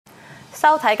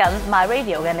收睇緊 My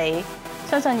Radio 嘅你，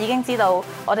相信已經知道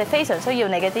我哋非常需要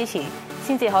你嘅支持，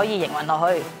先至可以營運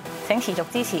落去。請持續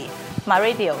支持 My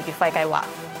Radio 月費計劃。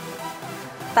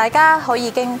大家可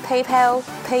以經 PayPal、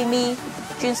PayMe、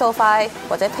轉數快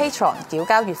或者 Patreon 繳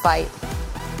交月費。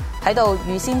喺度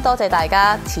預先多謝大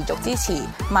家持續支持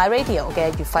My Radio 嘅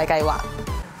月費計劃。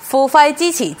付費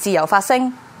支持自由發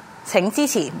聲，請支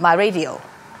持 My Radio。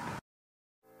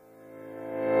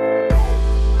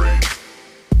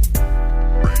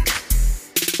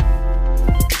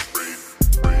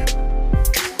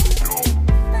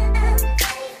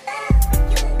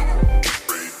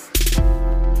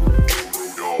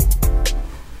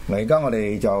而家我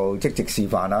哋就即席示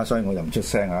範啦，所以我就唔出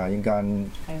聲啊！陣間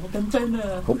係好緊張啊！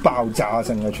好爆炸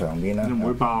性嘅場面啦，唔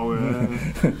會爆嘅，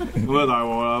咁啊大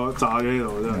鑊啦，炸咗呢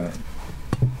度真係。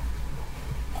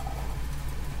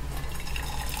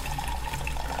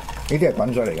呢啲係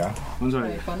滾水嚟㗎，滾水嚟，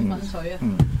滾水啊！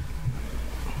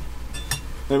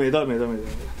你未得，冇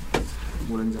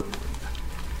拎走。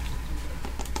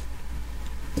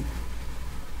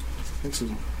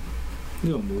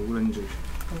呢個冇拎住。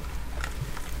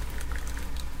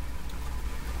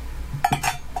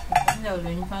咁又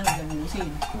暖翻嚟隻糊先。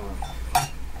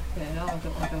嚟啦，我就。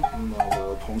咁我就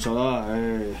旁述啦，我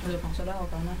就旁述啦，我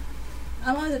講啦。啱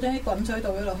啱就將啲滾水倒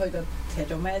咗落去，就其實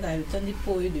做咩？就係將啲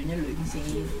杯暖一暖先，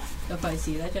就費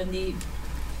事咧將啲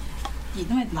熱，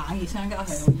因為冷熱相交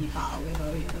係好易爆嘅，所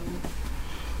有嘢都。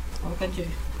好，跟住。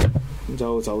咁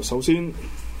就首先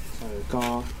加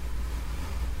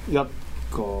一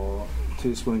個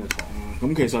teaspoon 嘅糖啦。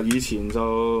咁其實以前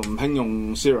就唔興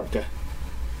用 syrup 嘅。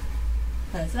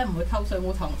係，真係唔會溝水，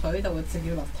冇糖水就會直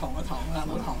接落糖啦，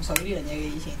冇糖水呢樣嘢嘅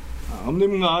以前。咁點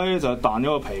解就係彈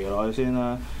咗個皮落去先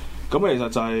咧？咁其實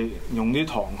就係用啲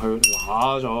糖去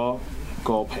揦咗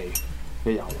個皮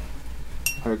嘅油，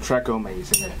去 crack 個味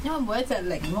先。因為每一隻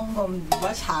檸檬或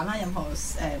者橙啦，任何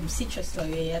citrus 類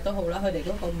嘅嘢都好啦，佢哋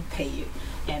嗰個皮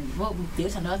嗰個表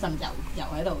層都有一陣油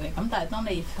喺度嘅。咁但係當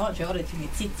你可能除咗我哋自己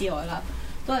擠之外啦，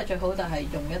都係最好就係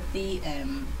用一啲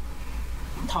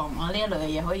糖啊呢一類嘅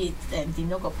嘢可以掂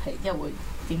咗個皮，之後會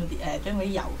掂到將嗰啲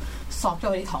油索咗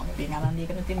喺啲糖入邊，簡單啲，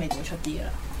咁啲味就會出啲噶啦。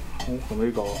好，咁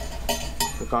呢個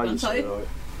加熱水落去，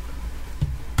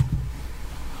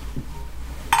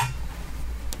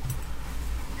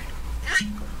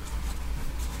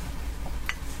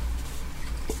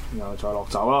然後再落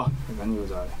酒啦，最緊要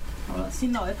就係。好啦，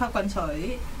先落一泡滾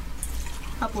水，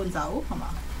泡半酒係嘛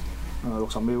？60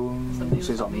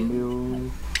 ml、45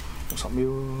 ml、60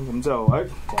 ml，咁之後就係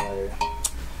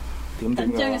點整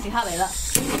嘅？緊張嘅時刻嚟啦！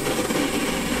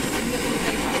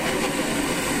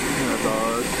就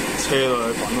車到佢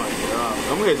滾為止啦。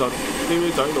咁其實呢啲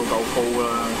就呢度夠煲啦。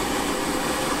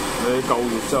你夠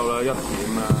熱之後咧，一點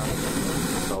咧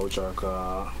就着㗎啦。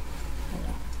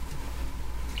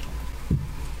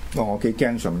我幾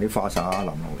驚上面啲花灑淋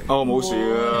落嚟。冇事嘅，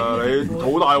你好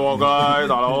大鑊㗎，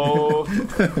大佬。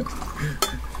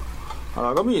係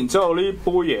啦，咁然之後呢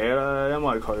杯嘢咧，因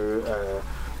為佢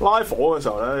拉火嘅時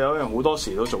候咧，有一樣好多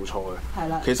時都做錯嘅。係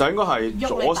啦。其實應該係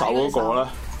左手嗰個咧。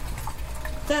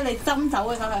即係你斟酒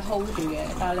嘅手係 hold 住嘅，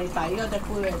但係你底嗰隻杯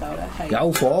嘅時候咧係有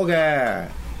火嘅。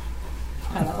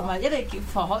係啦，同埋一定要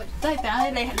防火，即係等下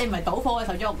你唔係倒火嘅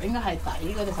時候喐，應該係底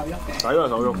嗰隻手喐嘅。底嗰隻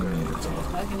手喐嘅。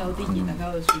大家見到啲熱喺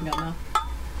度轉緊啦。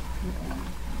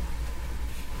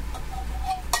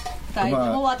但係有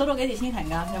冇話倒到幾時先停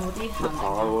㗎？有冇啲限定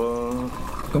㗎？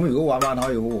咁如果玩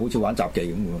可以好似玩雜技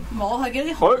咁喎。我係叫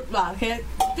啲紅嗱，其實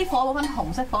啲火冇分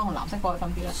紅色火同藍色火嘅分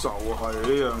別啦。就係呢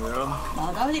樣嘢咯。嗱，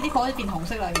好似啲火都變紅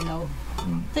色啦，見到。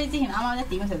即係之前啱啱一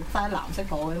點嘅時候齋藍色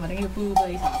火嘅嘛，點叫 blue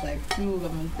blazer 就係 blue 咁樣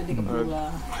啲咁 blue 啦。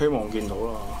希望見到啦。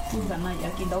見緊啦，而家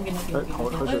見到。嚟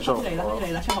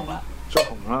啦，出紅啦。出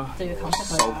紅啦。就要冚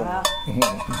熄佢啦。唔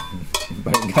係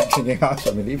而家見你下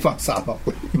上面啲花灑落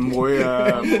嚟。唔會啊，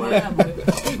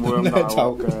唔會咁大鑊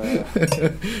嘅。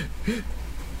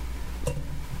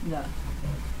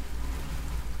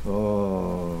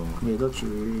哦，未得住，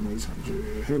未沉住，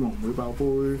希望唔會爆杯。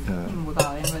唔會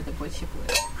爆，因為隻杯切杯。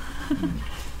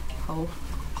好。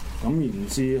咁然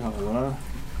之後咧，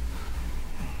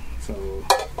就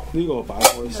呢個擺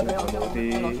開先，有啲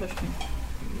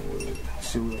唔會燒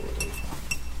到嘅地方。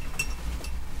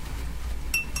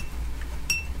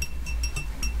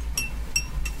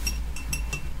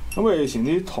咁以前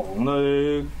啲糖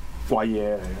咧貴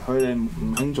嘢嚟，佢哋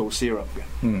唔興做 syrup 嘅。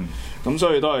咁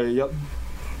所以都係一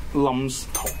冧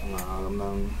糖啊咁樣。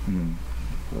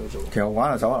去做。其實玩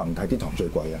下手可能睇啲糖最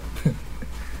貴啊。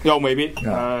又未必，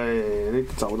啲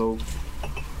酒都唔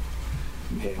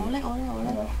平。我叻。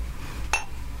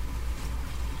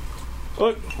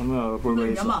咁啊，杯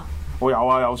尾。我有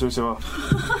啊，有少少啊。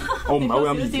我唔係好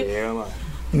飲熱嘢啊嘛。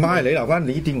唔係你留翻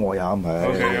呢啲我飲係，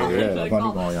 OK， 留翻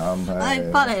啲我飲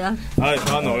係。翻嚟啦，係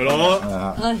翻來咯。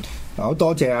係好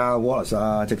多謝阿 Wallace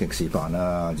啊，積極示範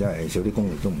啊，真係少啲功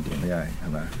力都唔掂，真係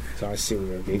係咪？齋笑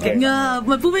嘅幾勁啊！唔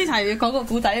係杯杯齊講個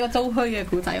古仔，一個糟墟嘅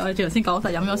古仔，我哋最頭先講就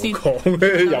飲咗先。講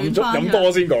咩？飲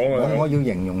多先講啊！我要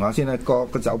形容下先啦，個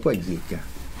酒杯係熱嘅。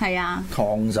係啊，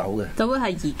燙手嘅，酒杯係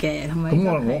熱嘅，同埋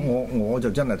咁我就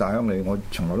真係大鄉里，我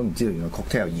從來都唔知道原來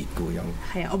cocktail 熱嘅有。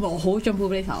係啊，我好中意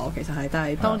杯茶，我其實係，但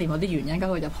係當年我啲原因，搞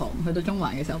我入行去到中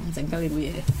環嘅時候唔整鳩呢杯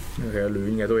嘢。其實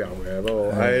暖嘅都有嘅，不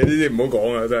過係呢啲唔好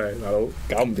講啊！真係大佬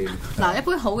搞唔掂。嗱，一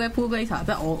杯好嘅杯茶，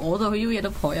即係我對佢啲嘢都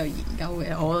頗有研究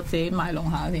嘅，我自己買弄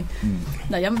下先。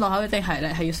嗱，飲落口一定係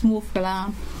咧係要 smooth 㗎啦，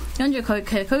跟住佢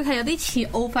其實佢係有啲似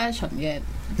old fashion 嘅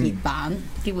熱版，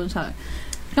基本上。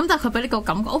咁但係佢俾呢個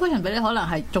感覺 old fashion 俾你可能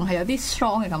係仲係有啲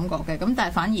strong 嘅感覺嘅，咁但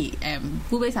係反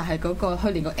而杯茶係嗰個佢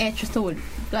連個 edge 都會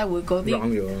嗰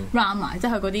啲 round 埋，即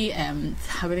係佢嗰啲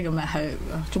係嗰啲叫咩？係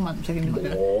中文唔識點講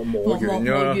嘅。磨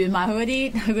完埋佢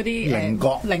嗰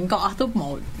啲棱角啊，都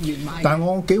磨完埋。但係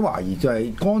我幾懷疑就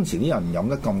係嗰陣時啲人飲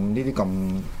得咁呢啲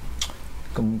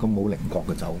咁冇棱角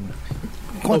嘅酒。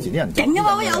嗰陣時啲人勁啊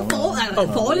嘛，我有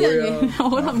火呢樣嘢，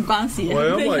我覺得唔關事。因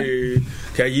為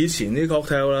其實以前啲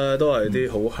cocktail 咧都係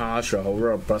啲好 harsh 啊、好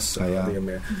robust 嗰啲咁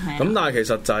嘅，咁但係其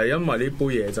實就係因為呢杯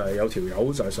嘢就係有條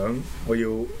友就係想我要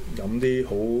飲啲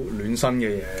好暖身嘅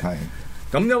嘢。係。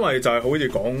咁因為就係好似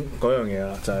講嗰樣嘢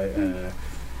啦，就係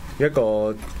一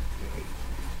個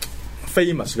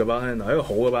famous 嘅 bartender，一個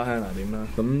好嘅 bartender 點啦？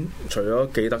咁除咗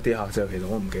記得啲客之後，其實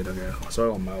我唔記得嘅，所以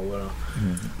我唔係好噶啦。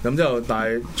咁之後，但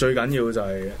係最緊要就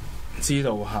係知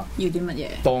道客要啲乜嘢，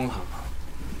當下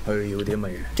去要啲乜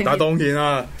嘢。但係當然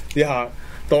啦，啲客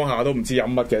當下都唔知飲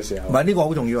乜嘅時候。唔係呢個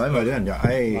好重要，因為啲人就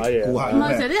顧客。唔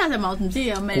係成日啲客就唔知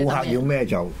有咩。顧客要咩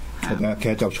就其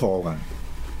實就錯㗎。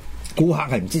顧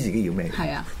客係唔知自己要咩。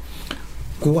係啊。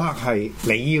顧客係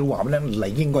你要話俾你，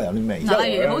你應該有啲咩？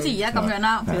例如好似而家咁樣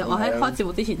啦，其實我喺開節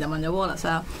目之前就問咗 Wallace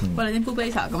啦，喂，你啲杯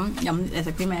茶咁飲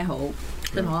食啲咩好？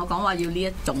就同我講話要呢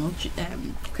一種曲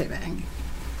奇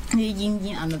餅，啲煙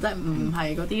銀啊，即係唔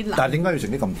係嗰啲。但係點解要食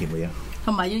啲咁甜嘅嘢？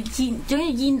同埋要煙，總之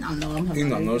煙銀我諗。煙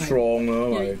銀咯 strong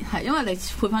咯，係因為你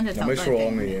配翻隻酒。有咩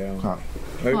strong 嘅嘢啊？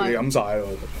你飲晒咯，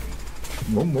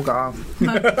唔好假。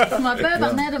同埋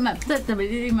bourbon 咧都唔係，即係特別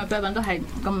呢啲咁嘅 bourbon 都係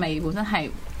個味本身係。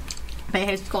比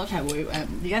起 Scotch 係會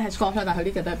而家係 Scotch，但係佢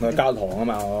呢個都係加糖啊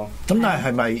嘛，我咁但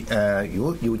係咪如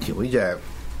果要調呢隻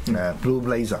Blue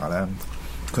Blazer 咧，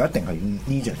佢一定係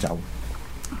呢隻酒？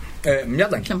唔一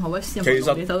定。其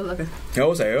實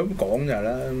我成日咁講就係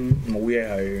咧，冇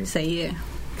嘢係死嘅，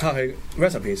係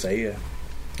recipe 死嘅，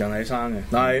人係生嘅。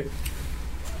但係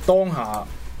當下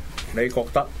你覺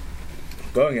得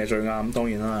嗰樣嘢最啱，當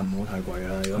然啦，唔好太貴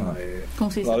啦。如果係公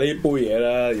司嗱呢杯嘢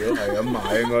咧，如果係咁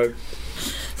買應該。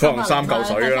可能3嚿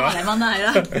水㗎啦，$300係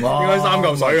啦，應該3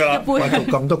嚿水㗎啦。做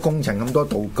咁多工程咁多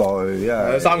道具，因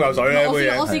為3嚿水咧杯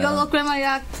嘢。我試過個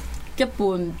grandma 一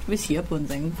半 whisky 一半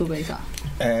整 blue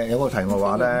blazer。有個題外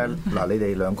話咧，嗱你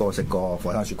哋兩個食過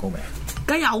火山雪糕未？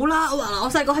梗有啦！我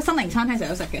細個喺新寧餐廳成日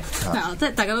都食嘅，係啊，即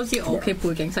係大家都知我屋企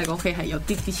背景，細個屋企係有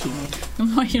啲錢嘅，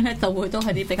咁所以咧就會都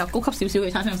係啲比較高級少少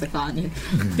嘅餐廳食飯嘅。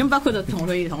咁包括就同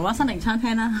佢哋同我新寧餐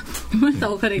廳啦，咁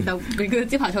就佢哋就佢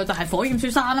招牌菜就係火焰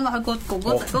雪山啊嘛，佢個嗰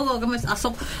個咁嘅阿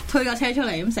叔推架車出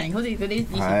嚟，咁成好似嗰啲以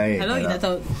前係咯，然後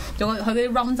就仲佢嗰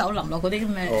啲 rum 酒淋落嗰啲咁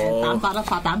嘅蛋白啦，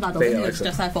發蛋白度，跟住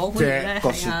着晒火嗰啲咧，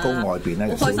個雪糕外邊咧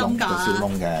好開心㗎，小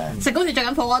窿嘅，食嗰時着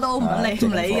緊火都唔理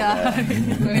㗎，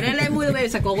佢哋僆妹都俾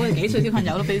佢食過，嗰時幾歲小朋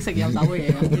友都俾佢食有酒嘅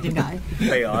嘢，唔知點解。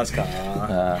Alaska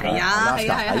係啊，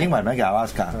係英文名叫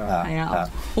Alaska 係啊，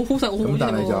好好食，好好食。咁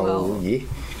但係就咦，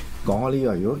講開呢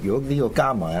個，如果呢個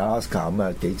加埋 Alaska 咁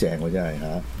啊，幾正喎真係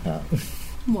嚇。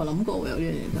冇諗過有呢樣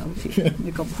嘢㗎，好似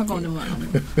你咁香港都冇人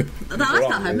諗。但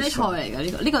Alaska 係咩菜嚟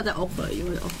㗎？呢個真係屋嚟嘅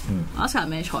喎。Alaska 係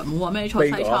咩菜？冇話咩菜，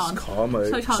西餐。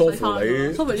蘇芙梨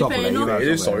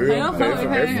啲水係咯，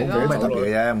冇咩特別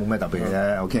嘅啫，冇咩特別嘅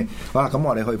啫。OK，好啦，咁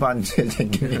我哋去翻正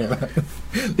經嘢啦。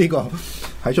呢個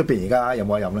喺出邊而家有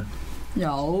冇得飲咧？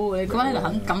有，你講呢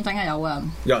度咁整係有㗎。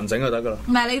有人整就得㗎啦。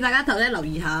唔係你大家頭咧留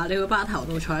意下，你個吧頭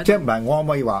度坐。即係唔係我可唔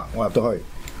可以話我入到去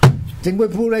整杯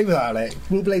Blue Blazer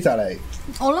嚟？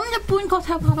我諗一般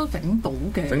cocktail bar 都整到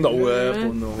嘅，整到嘅一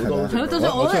般咯，好多。係咯，就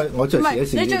算我最試一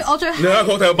試。你最你睇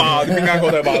cocktail bar 邊間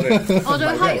cocktail bar 先？我最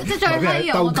閪，即係最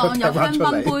閪嘅，我當有香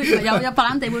檳杯，有白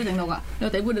蘭地杯整到㗎，有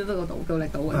地杯你都夠力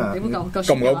到嘅，地杯夠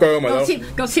夠唔夠薑咪咯？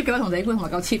夠 cheap 嘅話同地杯同埋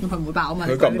夠 cheap，佢唔會爆啊嘛。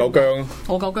佢夠唔夠薑？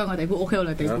我夠薑嘅地杯 OK，我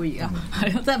哋地杯而家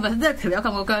係咯，即係條友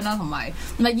夠唔夠薑啦，同埋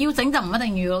唔係要整就唔一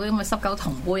定要嗰啲咁嘅濕鳩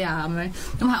銅杯啊咁樣，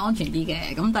咁係安全啲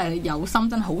嘅。咁但係有心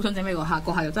真係好想整俾個客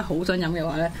又真係好想飲嘅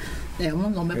話咧，咁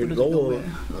樣攞咩杯攞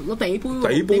攞地杯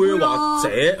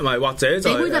或者就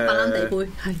地杯就係白蘭地杯，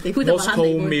係地杯就白蘭地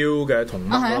杯。Moscow 嘅同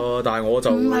乜咯，但係我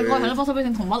就唔係喎，係咯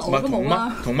 ，Moscow 同乜我都冇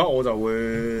啦。同乜我就會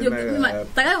唔係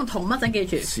大家用同乜整記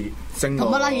住，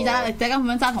同乜啦，而家大家咁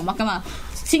樣揸同乜噶嘛。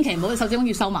千祈唔好隻手指公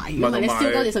要收埋，如果唔係你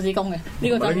燒多隻手指公嘅，呢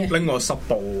個真嘅。拎個濕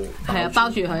布係啊，包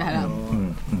住佢係啦。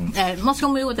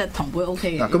Moscow Mule 嗰隻銅杯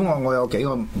OK 嘅。嗱，咁我有幾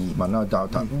個疑問啦，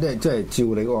即係照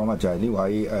你嗰個嘛，就係呢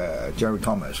位Jerry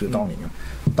Thomas 當年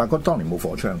嘅，但係當年冇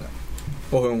火槍嘅，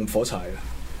我用火柴嘅。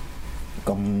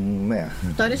咁咩啊？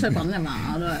對啲水滾係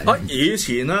嘛都係。以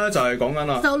前咧就係講緊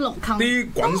啦，啲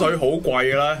滾水好貴嘅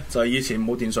咧，就係以前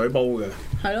冇電水煲嘅。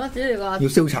係咯，只係話要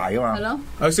燒柴噶嘛。係咯。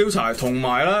燒柴，同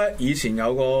埋咧以前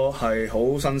有個係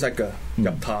好新式嘅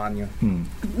入炭嘅。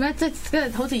咩？即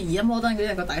係好似而家摩登嗰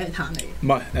啲個底係炭嚟嘅。唔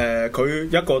係佢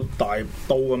一個大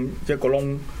刀咁一個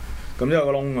窿，咁一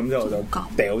個窿咁之後就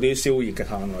掉啲燒熱嘅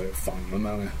炭落去焚咁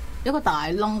樣嘅。一個大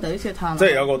窿就啲燒炭，即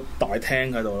係有個大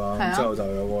廳喺度啦，之後就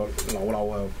有個扭喺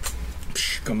度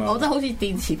咁樣。我覺得好似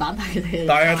電池板睇嘅。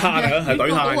但係炭嘅，係懟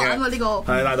炭嘅。呢個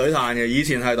係大懟炭嘅，以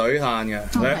前係懟炭嘅。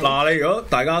嗱，你如果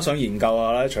大家想研究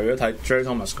下咧，除咗睇 Jerry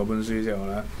Thomas 嗰本書之外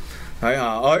咧，睇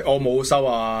下，我冇收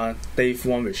啊 Dave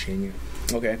Wondrich 錢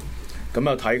嘅 ，OK， 咁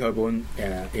就睇佢本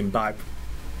Imbibe。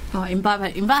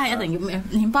Imbibe 係一定要咩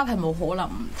？Imbibe係冇可能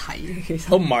唔睇嘅，其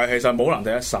實。唔係，其實冇可能睇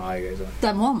得晒嘅，其實。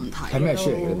但係冇可能唔睇。係咩書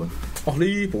嚟嘅呢本？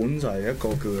呢本就係一個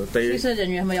叫做 Dave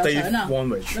人員係咪有相啊？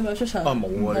你咪有出相？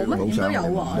冇啊，冇相有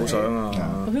啊，冇相啊。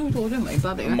頭先我都唔係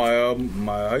Imbibe 嚟嘅。唔係啊，唔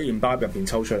係喺 Imbibe 入邊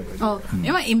抽出嚟嘅。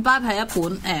因為 Imbibe 係一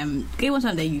本基本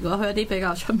上你如果去一啲比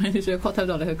較出名嘅 cocktail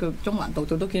度，你去個中環度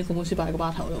都見本書擺喺個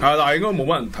吧頭度。係，但係應該冇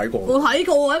乜人睇過。我睇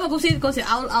過，因為公司嗰時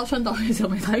拗春袋嘅時候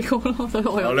未睇過咯，所以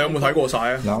我你有冇睇過晒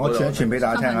啊？嗱，我傳一傳俾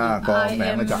大家聽啊，個名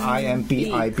咧就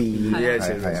IMBIB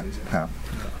係啊，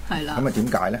係啦。咁啊點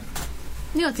解咧？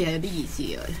呢個字係有啲意思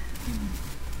嘅。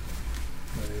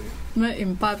咩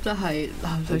imbibe 真係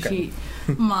類似，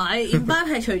唔係 imbibe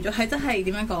係除咗係真係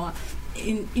點樣講啊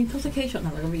 ？intoxication 係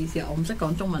咪咁嘅意思啊？我唔識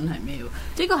講中文係咩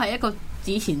喎？呢個係一個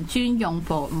以前專用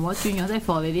for 唔好專用，即係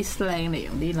for 你啲 slang 嚟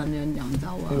用啲撚樣飲酒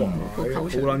啊，好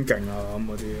撚勁啊咁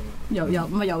嗰啲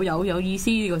有意思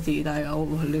呢個字，但係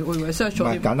我以為 search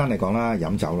咗。簡單嚟講啦，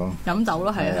飲酒咯，飲酒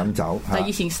咯係啊，飲酒。但係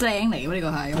以前 slang 嚟嘅呢個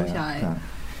係，好似係。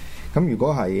咁如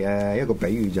果係一個比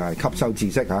喻就係吸收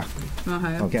知識嚇。係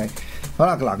啊。OK， 好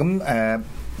啦，嗱咁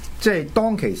即係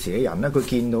當其時嘅人咧，佢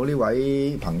見到呢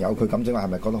位朋友，佢咁整話係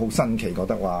咪覺得好新奇？覺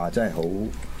得話真係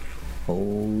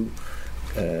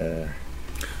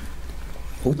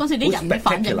好當時啲人嘅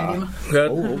反應係點啊？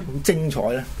好精彩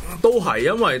咧，都係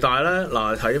因為但係咧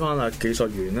嗱，睇翻啊技術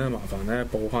員咧，麻煩咧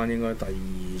報翻應該第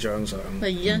二張相。第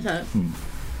二張相。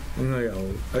應該有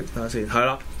睇下先，係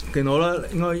啦，見到咧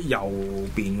應該右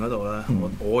邊嗰度咧，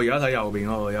我而家睇右邊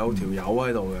嗰度有條友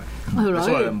喺度嘅，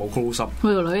所以冇 close up。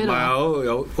佢條女喺度。唔係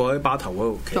有個喺巴頭嗰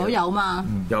度。左右嘛。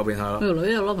右邊係啦。佢條女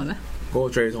喺度咯，係咩？嗰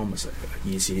個 Jerry Thomas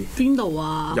疑似。邊度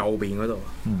啊？右邊嗰度。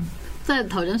即係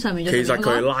頭張上面。其實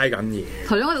佢係拉緊嘢。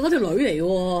頭張嗰條女嚟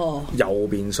喎。右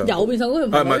邊上。右邊上嗰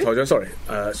條女。唔係頭張 sorry，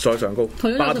 再上高。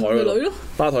吧台嗰度。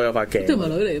吧台有塊鏡。條唔係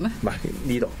女嚟嘅咩？唔係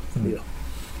呢度。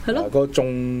係咯，個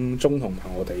中同埋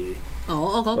我哋。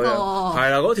我嗰個係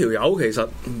啦，嗰條友其實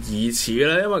疑似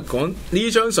咧，因為講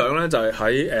呢張相咧就係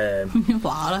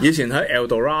喺以前喺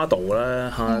Eldorado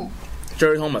咧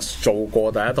Jerry Thomas 做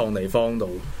過第一檔地方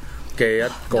度嘅一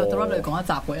個。Eldorado 講一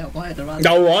集嘅，又講 Eldorado。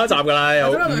又講一集㗎啦，又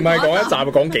唔係講一集，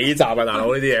講幾集啊，大佬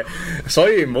呢啲嘢，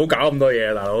所以唔好搞咁多嘢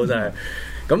啊，大佬真係。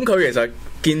咁佢其實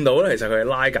見到咧，其實佢係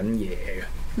拉緊嘢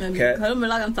嘅。其實佢都咪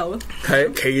拉緊酒咯。係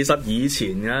其實以前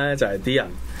咧就係啲人。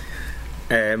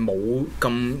冇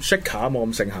咁 shaker 冇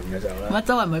咁盛行嘅時候咧，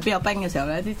周圍唔係邊有冰嘅時候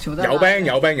咧，啲全部都有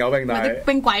冰，但係啲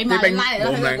冰櫃嘛，拉嚟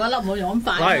啦，嗰粒唔好用咁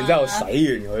快。拉完之後洗完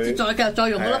佢，再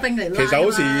用嗰粒冰嚟拉。其實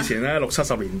好似以前咧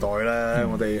60-70年代咧，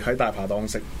我哋喺大排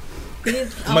檔食嗰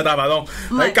啲，唔係大排檔，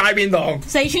喺街邊檔。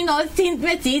四川嗰啲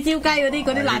咩紫椒雞嗰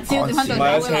啲辣椒點樣做？唔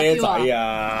係車仔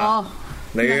啊！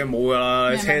你冇㗎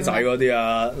啦，車仔嗰啲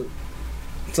啊，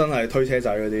真係推車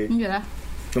仔嗰啲。跟住咧。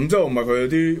咁之後唔係佢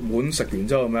啲碗食完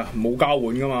之後咩啊？冇膠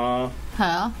碗噶嘛。係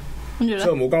啊，跟住咧。之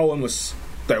後冇膠碗咪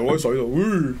掉喺水度，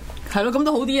係咯，咁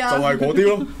都好啲啊。就係嗰啲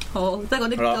咯。好，即係嗰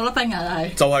啲嗰粒冰啊，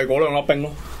係。就係嗰兩粒冰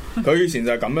咯。佢以前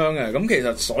就係咁樣嘅。咁其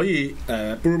實所以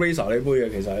Blue Racer 呢杯嘢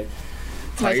其實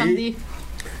係喺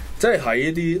即係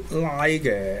喺啲拉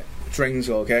嘅 drinks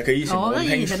喎。其實佢以前冇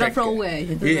興 shake 嘅，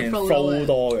以前 flow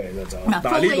多嘅其實就，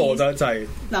但係呢個真係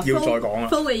要再講啦。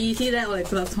flow 嘅意思咧，我哋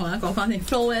就同大家講翻先。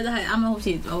flow 咧都係啱啱好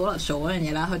似我可能做嗰樣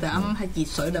嘢啦，佢就啱啱喺熱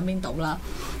水兩邊倒啦。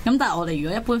咁但係我哋如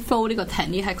果一般 flow 呢個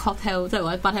technique 喺 cocktail 即係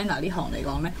或者 bartender 呢行嚟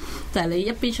講咧，就係你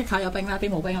一邊 shaker 有冰啦，一邊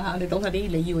冇冰啦，你倒晒啲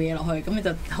你要嘅嘢落去，咁你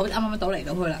就好似啱啱倒嚟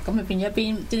倒去啦，咁就變咗一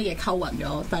邊啲嘢溝勻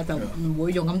咗，但係就唔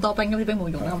會用咁多冰，咁啲冰冇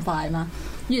用得咁快啊嘛，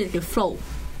呢個叫 flow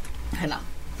係啦。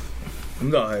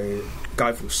咁就係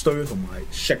介乎 stir 同埋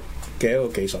shake 嘅一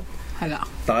個技術係啦，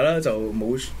但係咧就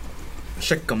冇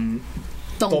shake 咁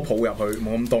多泡入去，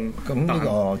冇咁凍。咁呢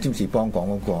個詹士邦講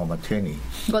嗰個 Martini，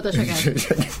 嗰個出嘅，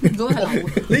嗰個係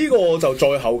呢個就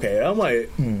再後期啦，因為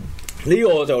呢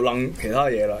個就諗其他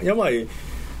嘢啦，因為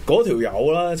嗰條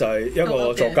友啦就係一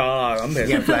個作家啦，咁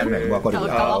其實嗰條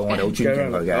友我哋好尊敬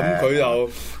佢嘅。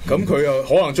咁佢又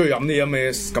可能中意飲啲咁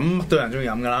嘅，咁都有人中意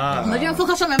飲噶啦。唔係因為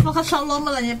focus shot 咯，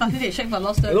乜撚嘢Martini shake 咪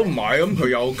lost。都唔係，咁佢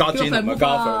有加 gin 同埋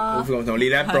加粉，同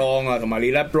Lillet Blanc 啊，同埋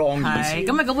Lillet Blanc 以前。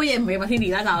咁咪嗰杯嘢唔係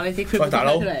Martini啦，但係你知。喂，大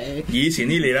佬，以前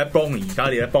啲 Lillet Blanc 同而家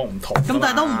Lillet Blanc 唔同。咁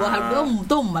但係都唔會係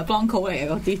都唔係 Blanco 嚟嘅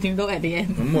嗰啲，點都係啲。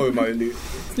咁佢咪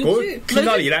嗰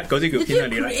Quina Lillet 嗰啲叫 Quina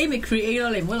Lillet。create 咯，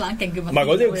你唔好懶勁叫。唔係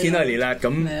嗰啲叫 Quina Lillet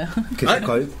咁。其實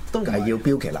佢都係要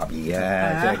標奇立異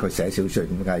嘅，即係佢寫小説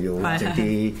咁，梗係要整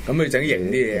啲咁佢整型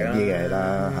啲嘢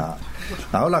啦嚇。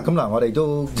嗱好啦，咁嗱我哋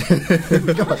都今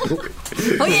日都好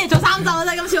嘢做3集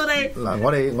啦，今次我哋嗱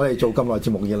我哋做咁耐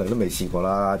節目以嚟都未試過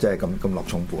啦，即係咁落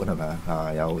重本係咪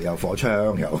啊？有火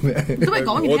槍有咩？都未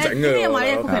講完嘅，邊有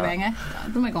買呢個曲奇餅嘅？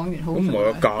都未講完，好。咁唔係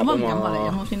有夾啊嘛？咁唔飲埋嚟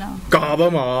飲好先啦。夾啊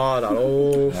嘛，大佬。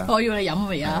我要你飲啊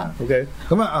而家。OK。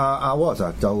咁啊，阿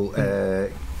Wallace 就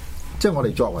即係我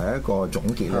哋作為一個總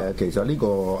結咧，其實呢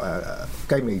個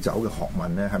雞尾酒嘅學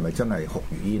問咧，係咪真係酷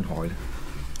如煙海咧？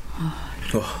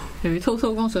哇！又要滔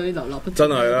滔江水流流，真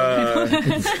係啦！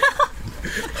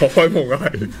學開夢啊，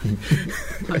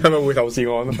係咪回頭是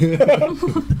岸？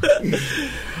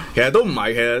其實都唔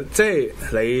係，其實即係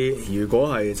你如果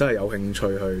係真係有興趣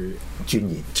去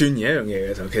鑽研一樣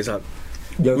嘢嘅時候，其實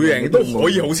每樣嘢都可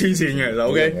以好黐線嘅，就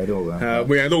OK。係啊，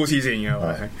每樣都好黐線嘅，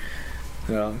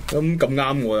係啊，咁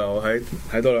啱我又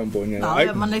睇多兩本嘅。嗱，我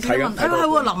又問你幾個問題。係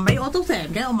喎，臨尾我都成日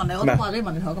唔記得我問你，我都話你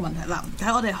問你同一個問題。嗱，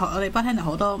睇我哋bartender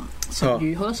好多術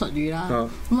語，好多術語啦。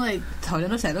咁我哋台長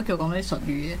都成日都叫講啲術語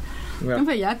嘅。咁譬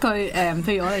如有一句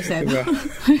譬如我哋成日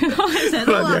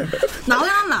都話，嗱我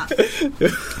啱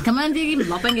咁樣啲唔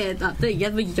落冰嘅，即係而家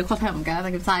都熱咗 cocktail 唔計啦，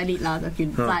叫齋 lit 啦，就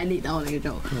叫齋 lit 啦，我哋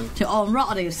叫做。就 on rock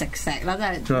我哋要食石啦，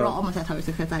即係 rock 我咪成日頭要食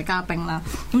石，就係加冰啦。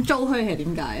咁糟墟係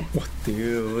點解？哇！屌，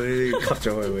呢 cut 咗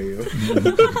佢喎要。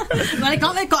唔係你講，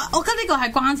我覺得呢個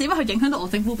係關事，因為佢影響到我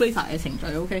整 full blazer 嘅程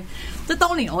序。OK， 即係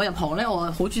當年我入行咧，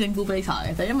我好中意整 full blazer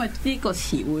嘅，就因為呢個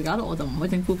詞彙搞到我就唔可以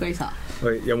整 full blazer。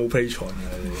喂，有冇 Patreon 啊？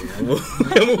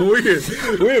有冇會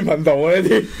員頻道啊？呢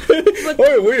啲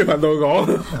可以會員頻道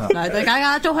講。嗱，大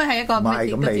家糟墟係一個咩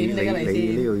點嚟嘅嚟先？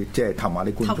你要即係氹下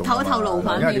啲觀眾。透露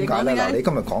翻，因為點解咧？嗱，你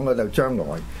今日講嘅就將來，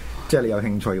即係你有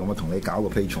興趣，我咪同你搞個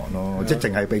Patreon 咯，即係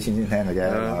淨係俾錢先聽嘅啫。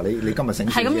嗱，你今日醒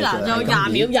係咁嗱，就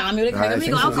廿秒，你係咁呢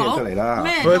個講出嚟啦。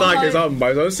喂，但係其實唔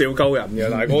係想笑鳩人嘅，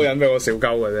但係嗰個人俾我笑鳩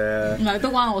嘅啫。唔係都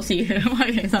關我事嘅，因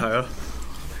為其實係咯。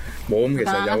冇咁，其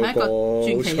實有一個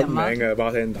好出名嘅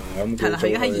bartender 咁。係啦，佢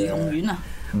而家喺怡紅院啊！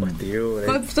喂，屌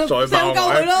你！再爆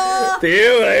佢咯！屌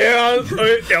你啊！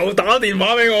佢又打電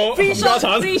話俾我，冚家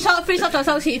鏟 free shot 再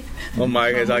收錢。我唔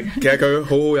係，其實佢好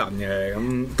好人嘅，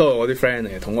咁都係我啲 friend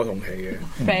嚟，同我同期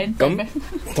嘅。friend 咁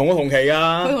同我同期㗎。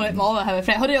佢同你冇係咪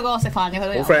friend？佢都有嗰個食飯嘅，佢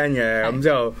都有。好 friend 嘅，咁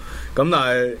之後咁，但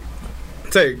係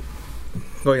即係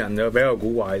個人就比較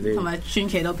古怪啲。同埋傳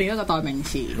奇到變咗個代名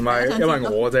詞。唔係，因為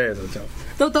我啫就。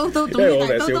都因為我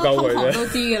成日笑鳩佢啫，都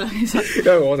知㗎啦。其實因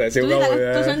為我成日笑鳩佢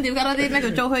啫。都想了解多啲咩叫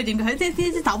糟墟點解？即係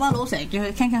啲酒吧佬成日叫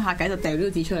佢傾下偈就掉呢個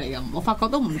字出嚟咁。我發覺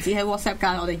都唔止喺 WhatsApp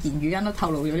間，我哋言語間都透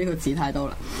露咗呢個字太多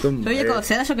啦。所以一個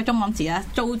寫得出嘅中文字啊，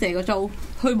租借個租，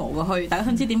虛無個虛。大家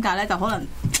想知點解咧？就可能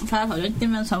睇下頭先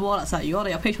點樣上 Wallace。如果我哋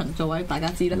有 Patreon 做位，大家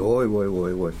知咧。會。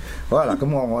好啊嗱，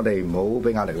咁我哋唔好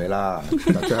俾壓力你啦。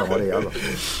最後我哋有一個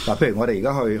嗱，譬如我哋而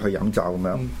家去飲酒咁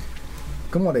樣，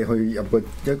咁我哋去入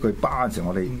一句吧嘅時候，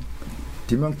我哋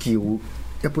點樣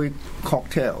叫一杯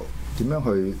cocktail？ 點樣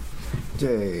去即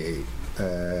係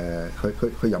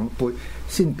去飲杯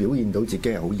先表現到自己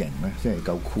係好型咧，先係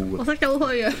夠酷嘅。我識糟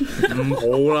墟啊！唔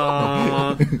好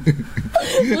啦，唔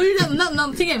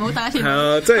得，千祈唔好第一次。係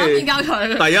啊，即係教材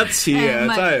第一次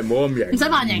嘅，真係唔好咁型。唔使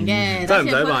扮型嘅，真係唔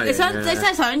使扮型。你真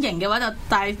係想型嘅話，就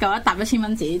帶夠一沓1000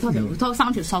蚊紙，拖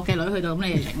3條索嘅女去到，咁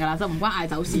你就型㗎啦，就唔關嗌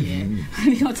酒事嘅。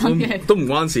呢個真嘅都唔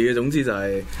關事嘅，總之就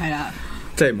係。係啦。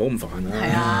即係唔好咁煩啊。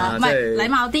係啊，唔即係禮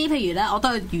貌啲。譬如咧，我都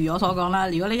係如我所講啦。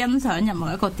如果你欣賞任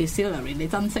何一個 distillery，你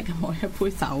珍惜任何一杯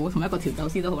酒同一個調酒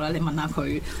師都好啦，你問下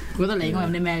佢覺得你應該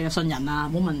飲啲咩嘅信人啊，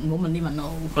唔好問呢問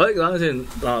咯。誒，等陣先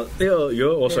嗱，呢個如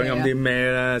果我想飲啲咩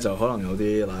咧，就可能有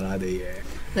啲奶奶地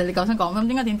嘢。你講先講咁，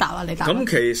應該點答啊？你答。咁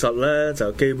其實咧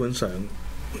就基本上。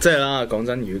即係啦，講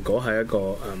真，如果係一個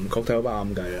cocktail bar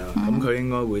咁計啦，咁佢應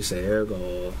該會寫一個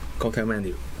cocktail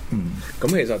menu。咁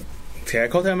其實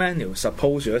cocktail menu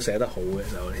suppose 如果寫得好嘅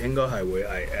時候，應該係會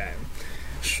係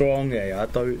strong 嘅有一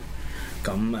堆，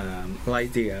咁light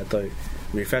啲嘅一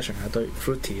堆 ，refreshing 一堆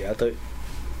 ，fruity 嘅一堆，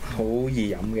好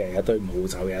易飲嘅一堆，冇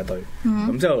酒嘅一堆。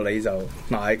咁之後你就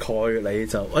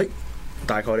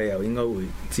大概你又應該會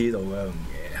知道嗰樣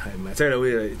嘢係咪？即係你好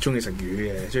似中意食魚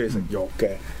嘅，中意食肉嘅。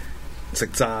食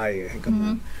齋嘅咁，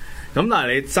咁但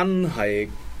係你真係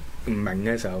唔明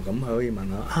嘅時候，咁佢可以問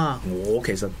下我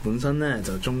其實本身咧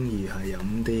就中意係飲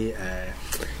啲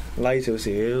light 少少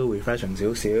refreshing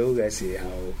少少嘅時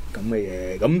候咁嘅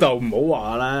嘢，咁就唔好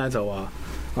話啦，就話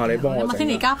你幫我麥天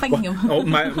尼加冰咁。我唔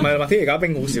係麥天尼加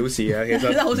冰好小事嘅，其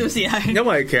實真係好小事係。因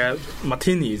為其實麥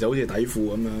天尼就好似底褲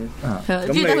咁樣，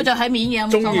咁佢着喺面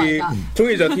嘅，中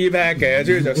意着 T back 嘅，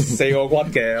中意着4個骨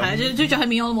嘅，係中意着喺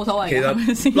面我都冇所謂。其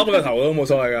實笠個頭都冇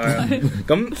所謂㗎。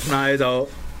咁但係就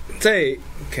即係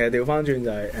其實調翻轉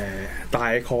就係大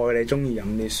概你中意飲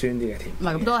啲酸啲嘅甜。唔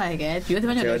係咁都係嘅。如果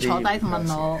調翻轉你坐低同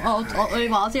問我，你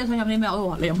話我知我想飲啲咩，我都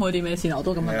話你飲開啲咩先，我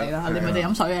都咁問你啦。你咪就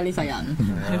飲水啊呢世人，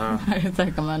係就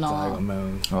係咁樣咯。就係咁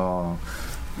樣。哦，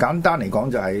簡單嚟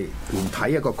講就係連睇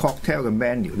一個 cocktail 嘅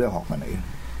menu 都係學問嚟嘅。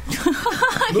其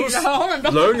實可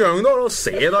能兩樣都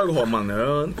寫多一個學問嚟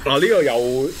咯。嗱，呢個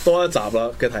又多一集啦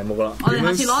嘅題目啦。我哋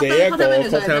下次攞寫一個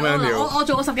cocktail menu。我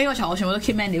做過10幾個場，我全部都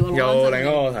keep menu 嘅。又另一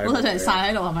個題目。攞晒出嚟曬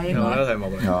喺度係咪應該？另一個題目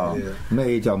嚟。咁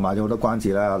你就賣咗好多關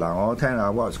子啦。嗱，我聽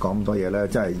阿 Wallace 講咁多嘢咧，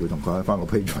真係要同佢開翻個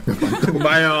Patreon。唔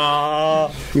係啊，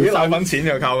啲奶粉錢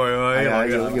就靠佢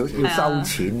喎。要收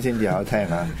錢先至有得聽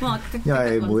啊。因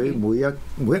為每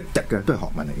一滴嘅都係學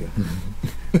問嚟嘅。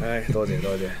唉，多謝。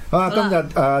好啦，今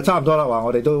日差唔多啦，話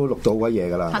我哋都錄到鬼嘢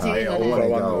噶啦。下次下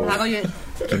個月，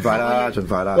盡快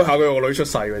啦。喂，下個月我女出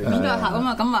世嘅。咁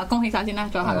啊，恭喜晒先啦，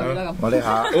再下個月啦咁。我哋再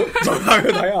下去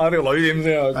睇下呢個女點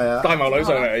先啊？係啊，帶埋女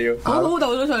上嚟要。好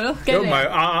到咗上咯，如果唔係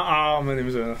咁樣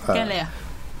點算啊？驚你啊！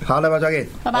下禮拜再見，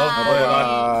拜拜。拜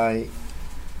拜。